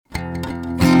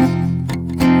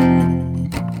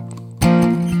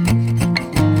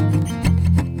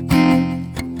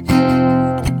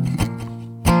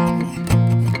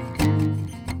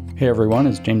Hey everyone,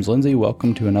 it's James Lindsay.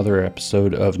 Welcome to another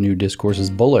episode of New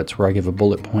Discourses Bullets, where I give a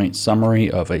bullet point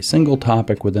summary of a single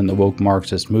topic within the woke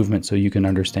Marxist movement so you can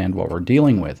understand what we're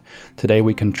dealing with. Today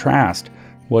we contrast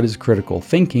what is critical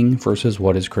thinking versus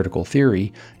what is critical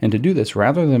theory. And to do this,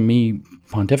 rather than me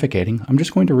pontificating, I'm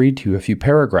just going to read to you a few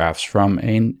paragraphs from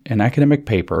an academic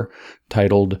paper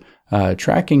titled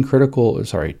Tracking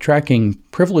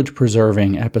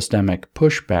Privilege-Preserving Epistemic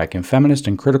Pushback in Feminist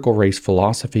and Critical Race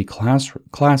Philosophy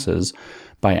Classes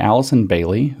by Allison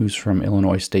Bailey, who's from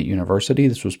Illinois State University.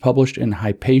 This was published in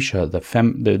Hypatia,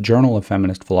 the Journal of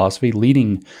Feminist Philosophy,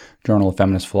 leading journal of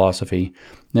feminist philosophy,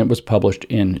 and it was published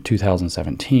in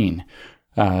 2017.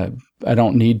 I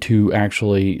don't need to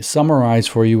actually summarize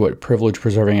for you what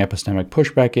privilege-preserving epistemic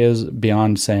pushback is,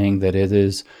 beyond saying that it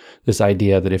is this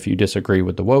idea that if you disagree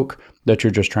with the woke, that you're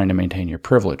just trying to maintain your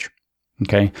privilege.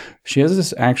 Okay? She has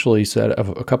this actually set of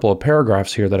a couple of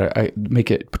paragraphs here that I make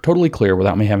it totally clear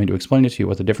without me having to explain it to you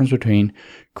what the difference between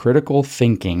critical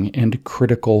thinking and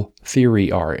critical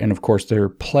theory are. And of course, they're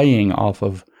playing off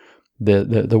of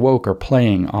the woke are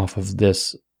playing off of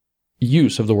this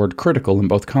use of the word critical in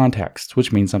both contexts,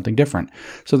 which means something different.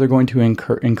 So they're going to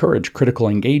encourage critical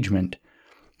engagement,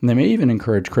 and they may even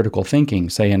encourage critical thinking,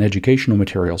 say in educational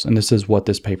materials. And this is what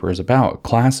this paper is about,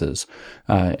 classes,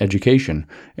 education.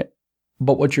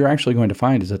 But what you're actually going to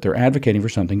find is that they're advocating for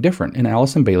something different. And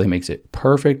Allison Bailey makes it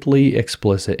perfectly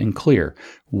explicit and clear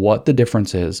what the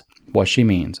difference is, what she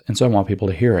means. And so I want people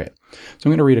to hear it. So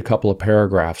I'm going to read a couple of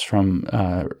paragraphs from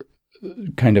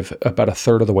kind of about a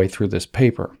third of the way through this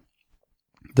paper.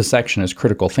 The section is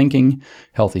critical thinking,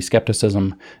 healthy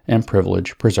skepticism, and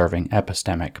privilege-preserving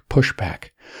epistemic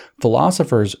pushback.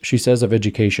 Philosophers, she says, of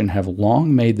education have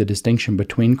long made the distinction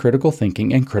between critical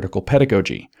thinking and critical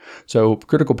pedagogy. So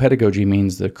critical pedagogy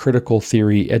means the critical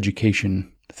theory education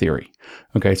theory.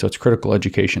 Okay, so it's critical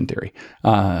education theory.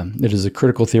 It is a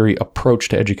critical theory approach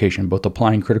to education, both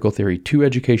applying critical theory to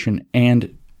education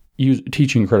and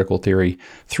teaching critical theory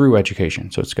through education.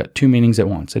 So it's got two meanings at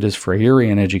once. It is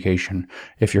Freirean education,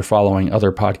 if you're following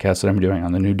other podcasts that I'm doing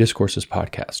on the New Discourses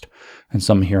podcast, and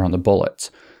some here on the Bullets.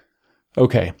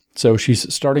 Okay, so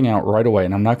she's starting out right away,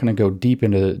 and I'm not going to go deep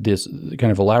into this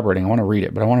kind of elaborating. I want to read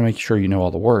it, but I want to make sure you know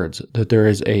all the words. That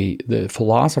the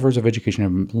philosophers of education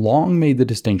have long made the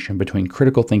distinction between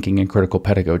critical thinking and critical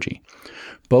pedagogy.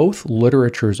 Both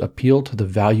literatures appeal to the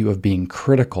value of being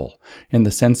critical, in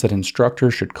the sense that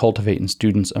instructors should cultivate in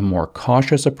students a more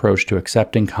cautious approach to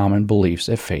accepting common beliefs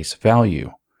at face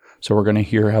value. So we're going to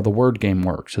hear how the word game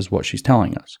works, is what she's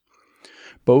telling us.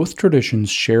 Both traditions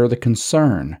share the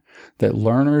concern that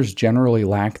learners generally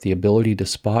lack the ability to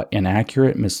spot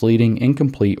inaccurate, misleading,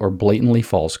 incomplete, or blatantly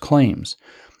false claims.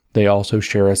 They also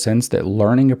share a sense that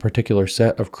learning a particular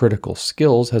set of critical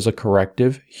skills has a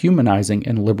corrective, humanizing,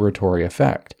 and liberatory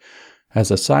effect.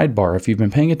 As a sidebar, if you've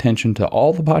been paying attention to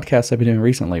all the podcasts I've been doing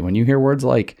recently, when you hear words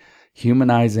like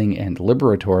humanizing and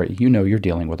liberatory, you know you're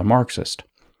dealing with a Marxist.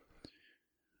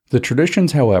 The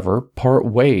traditions, however, part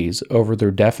ways over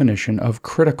their definition of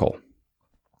critical.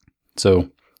 So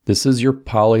this is your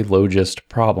polylogist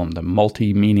problem, the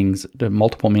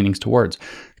multiple meanings to words.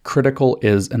 Critical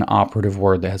is an operative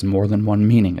word that has more than one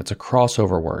meaning. It's a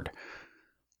crossover word.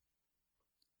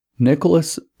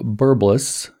 Nicholas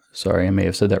Burblis, sorry, I may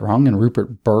have said that wrong, and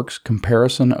Rupert Burke's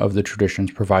comparison of the traditions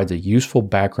provides a useful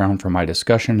background for my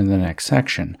discussion in the next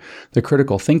section. The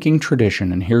critical thinking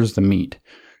tradition, and here's the meat.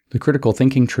 The critical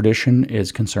thinking tradition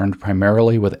is concerned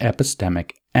primarily with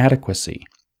epistemic adequacy.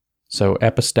 So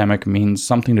epistemic means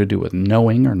something to do with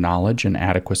knowing or knowledge, and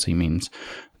adequacy means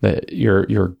that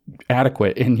you're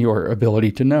adequate in your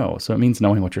ability to know. So it means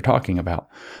knowing what you're talking about.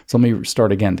 So let me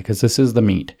start again, because this is the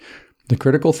meat. The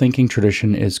critical thinking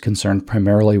tradition is concerned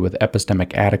primarily with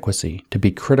epistemic adequacy. To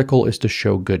be critical is to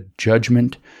show good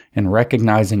judgment in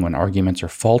recognizing when arguments are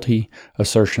faulty,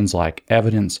 assertions lack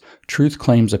evidence, truth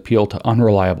claims appeal to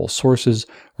unreliable sources,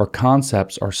 or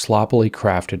concepts are sloppily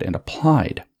crafted and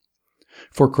applied.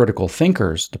 For critical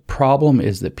thinkers, the problem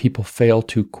is that people fail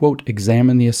to, quote,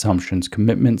 examine the assumptions,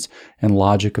 commitments, and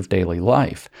logic of daily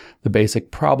life. The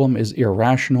basic problem is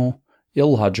irrational,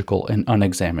 illogical, and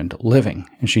unexamined living.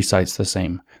 And she cites the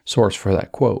same source for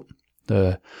that quote,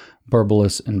 the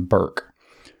Burblis and Burke.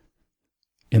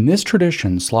 In this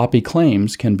tradition, sloppy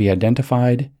claims can be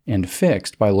identified and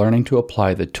fixed by learning to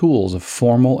apply the tools of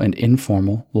formal and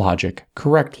informal logic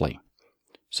correctly.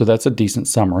 So that's a decent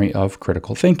summary of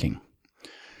critical thinking.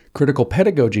 Critical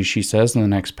pedagogy, she says in the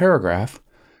next paragraph,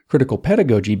 critical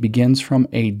pedagogy begins from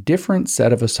a different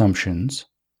set of assumptions,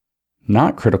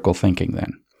 not critical thinking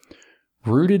then,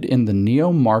 rooted in the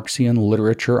neo-Marxian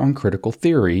literature on critical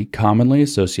theory commonly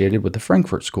associated with the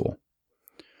Frankfurt School.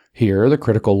 Here, the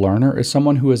critical learner is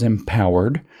someone who is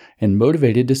empowered and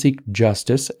motivated to seek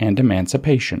justice and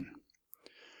emancipation.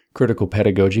 Critical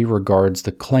pedagogy regards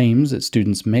the claims that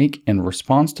students make in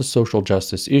response to social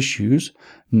justice issues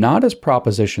not as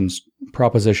propositions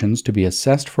to be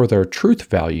assessed for their truth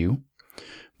value,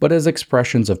 but as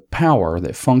expressions of power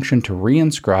that function to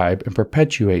reinscribe and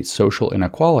perpetuate social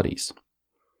inequalities.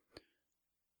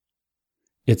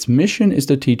 Its mission is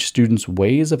to teach students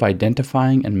ways of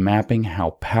identifying and mapping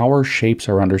how power shapes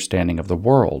our understanding of the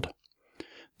world.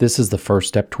 This is the first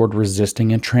step toward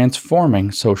resisting and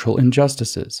transforming social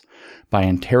injustices. By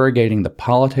interrogating the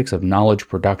politics of knowledge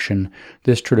production,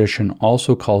 this tradition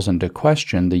also calls into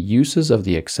question the uses of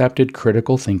the accepted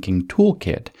critical thinking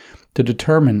toolkit to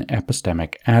determine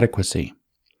epistemic adequacy.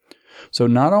 So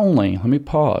not only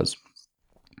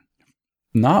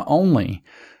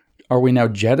are we now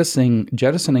jettisoning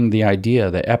the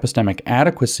idea that epistemic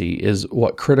adequacy is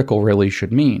what critical really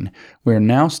should mean, we're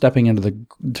now stepping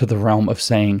into the realm of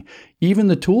saying even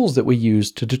the tools that we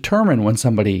use to determine when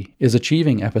somebody is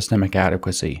achieving epistemic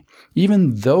adequacy,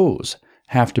 even those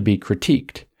have to be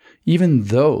critiqued. Even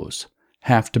those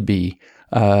have to be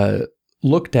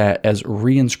looked at as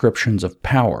reinscriptions of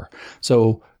power.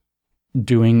 So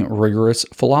doing rigorous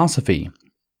philosophy,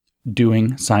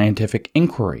 doing scientific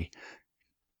inquiry,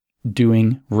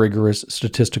 doing rigorous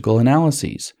statistical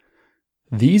analyses.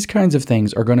 These kinds of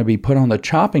things are going to be put on the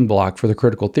chopping block for the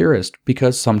critical theorist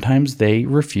because sometimes they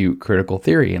refute critical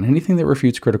theory, and anything that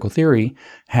refutes critical theory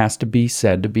has to be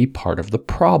said to be part of the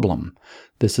problem.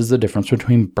 This is the difference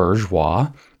between bourgeois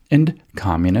and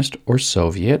communist or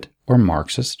Soviet or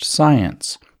Marxist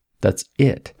science. That's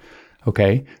it.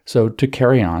 Okay, so to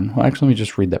carry on, well, actually, let me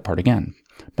just read that part again.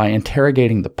 By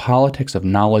interrogating the politics of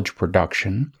knowledge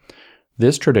production,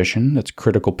 this tradition, that's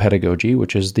critical pedagogy,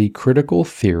 which is the critical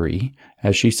theory,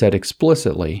 as she said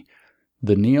explicitly,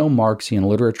 the neo-Marxian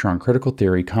literature on critical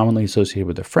theory commonly associated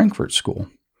with the Frankfurt School.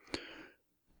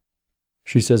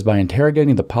 She says, by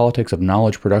interrogating the politics of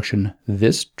knowledge production,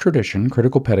 this tradition,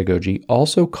 critical pedagogy,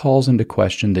 also calls into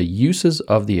question the uses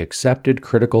of the accepted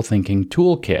critical thinking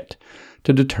toolkit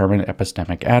to determine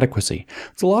epistemic adequacy.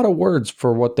 It's a lot of words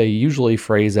for what they usually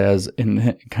phrase as,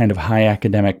 in kind of high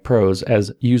academic prose,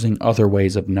 as using other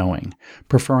ways of knowing,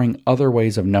 preferring other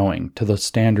ways of knowing to the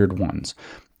standard ones.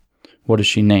 What does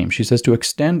she name? She says to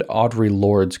extend Audre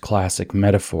Lorde's classic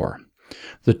metaphor.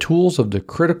 The tools of the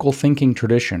critical thinking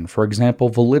tradition, for example,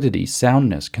 validity,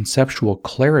 soundness, conceptual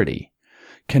clarity,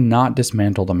 cannot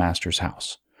dismantle the master's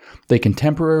house. They can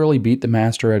temporarily beat the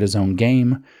master at his own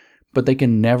game, but they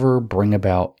can never bring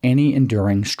about any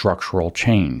enduring structural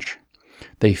change.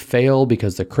 They fail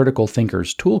because the critical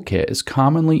thinker's toolkit is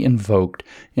commonly invoked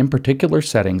in particular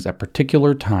settings at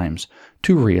particular times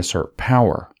to reassert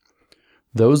power.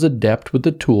 Those adept with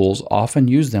the tools often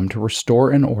use them to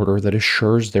restore an order that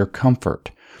assures their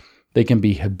comfort. They can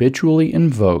be habitually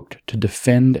invoked to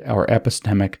defend our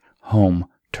epistemic home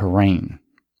terrain.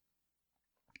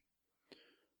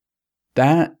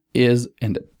 That is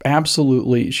an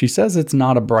absolutely, she says it's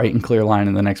not a bright and clear line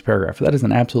in the next paragraph. That is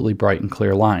an absolutely bright and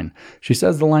clear line. She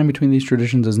says the line between these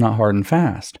traditions is not hard and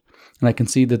fast. And I can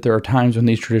see that there are times when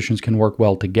these traditions can work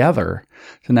well together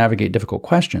to navigate difficult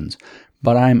questions.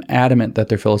 But I'm adamant that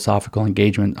their philosophical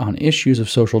engagement on issues of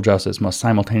social justice must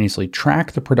simultaneously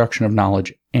track the production of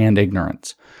knowledge and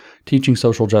ignorance. Teaching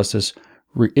social justice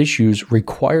issues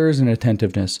requires an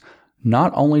attentiveness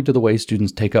not only to the way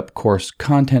students take up course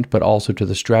content, but also to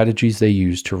the strategies they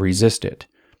use to resist it.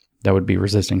 That would be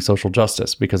resisting social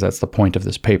justice, because that's the point of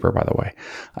this paper, by the way.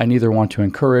 I neither want to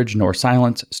encourage nor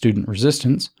silence student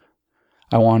resistance.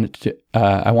 I want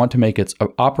to make its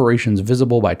operations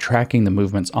visible by tracking the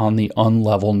movements on the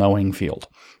unlevel knowing field.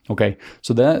 Okay,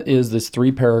 so that is this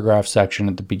 3-paragraph section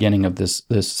at the beginning of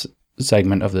this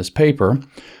segment of this paper,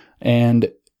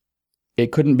 and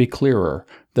it couldn't be clearer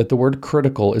that the word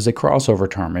critical is a crossover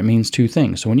term. It means two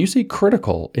things. So when you see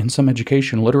critical in some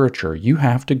education literature, you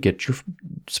have to get your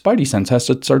spidey sense has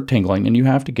to start tingling, and you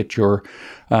have to get your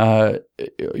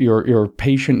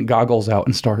patient goggles out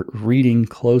and start reading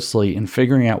closely and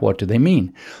figuring out what do they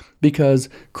mean. Because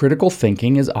critical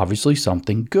thinking is obviously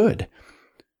something good.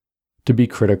 To be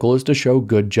critical is to show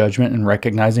good judgment in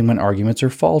recognizing when arguments are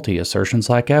faulty,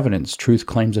 assertions lack evidence, truth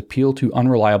claims appeal to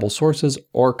unreliable sources,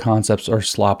 or concepts are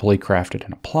sloppily crafted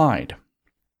and applied.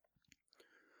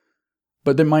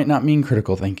 But that might not mean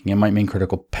critical thinking. It might mean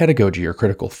critical pedagogy or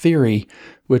critical theory,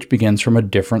 which begins from a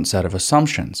different set of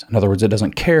assumptions. In other words, it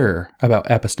doesn't care about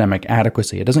epistemic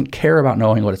adequacy. It doesn't care about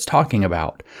knowing what it's talking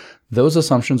about. Those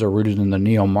assumptions are rooted in the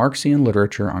neo-Marxian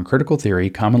literature on critical theory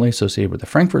commonly associated with the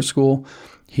Frankfurt School.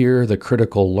 Here, the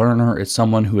critical learner is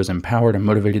someone who is empowered and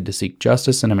motivated to seek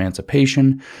justice and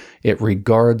emancipation. It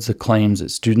regards the claims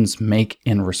that students make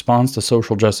in response to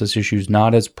social justice issues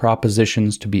not as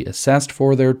propositions to be assessed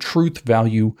for their truth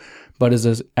value, but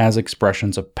as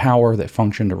expressions of power that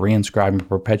function to reinscribe and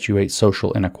perpetuate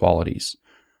social inequalities.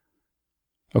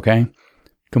 Okay?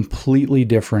 Completely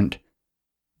different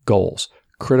goals.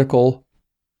 Critical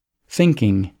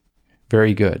thinking,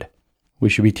 very good. We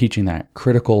should be teaching that.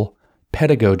 Critical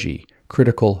pedagogy,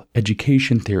 critical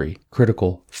education theory,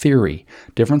 critical theory.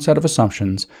 Different set of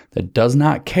assumptions that does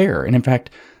not care, and in fact,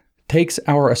 takes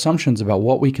our assumptions about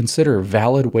what we consider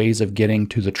valid ways of getting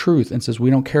to the truth and says we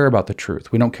don't care about the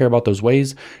truth. We don't care about those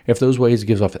ways. If those ways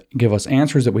give us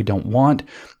answers that we don't want,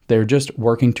 they're just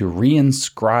working to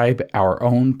reinscribe our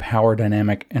own power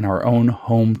dynamic and our own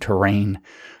home terrain,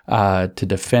 to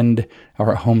defend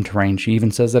our home terrain. She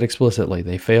even says that explicitly.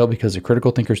 They fail because the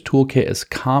critical thinker's toolkit is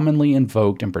commonly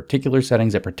invoked in particular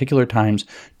settings at particular times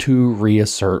to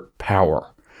reassert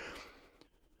power.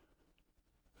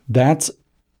 That's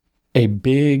a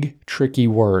big, tricky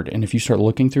word. And if you start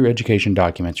looking through education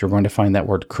documents, you're going to find that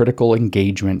word critical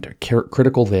engagement,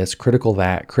 critical this, critical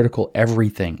that, critical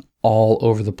everything all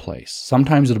over the place.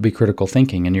 Sometimes it'll be critical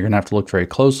thinking, and you're going to have to look very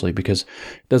closely because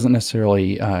it doesn't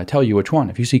necessarily tell you which one.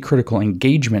 If you see critical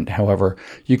engagement, however,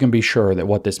 you can be sure that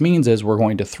what this means is we're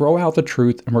going to throw out the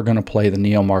truth and we're going to play the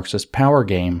neo-Marxist power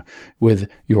game with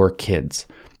your kids.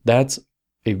 That's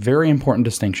a very important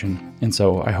distinction. And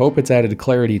so I hope it's added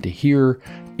clarity to hear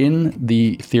in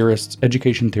the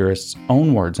education theorists'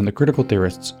 own words, and the critical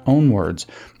theorists' own words,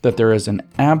 that there is an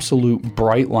absolute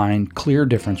bright line, clear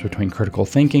difference between critical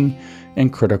thinking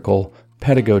and critical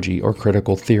pedagogy or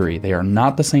critical theory. They are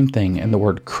not the same thing, and the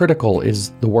word critical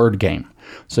is the word game.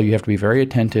 So you have to be very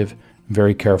attentive,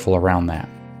 very careful around that.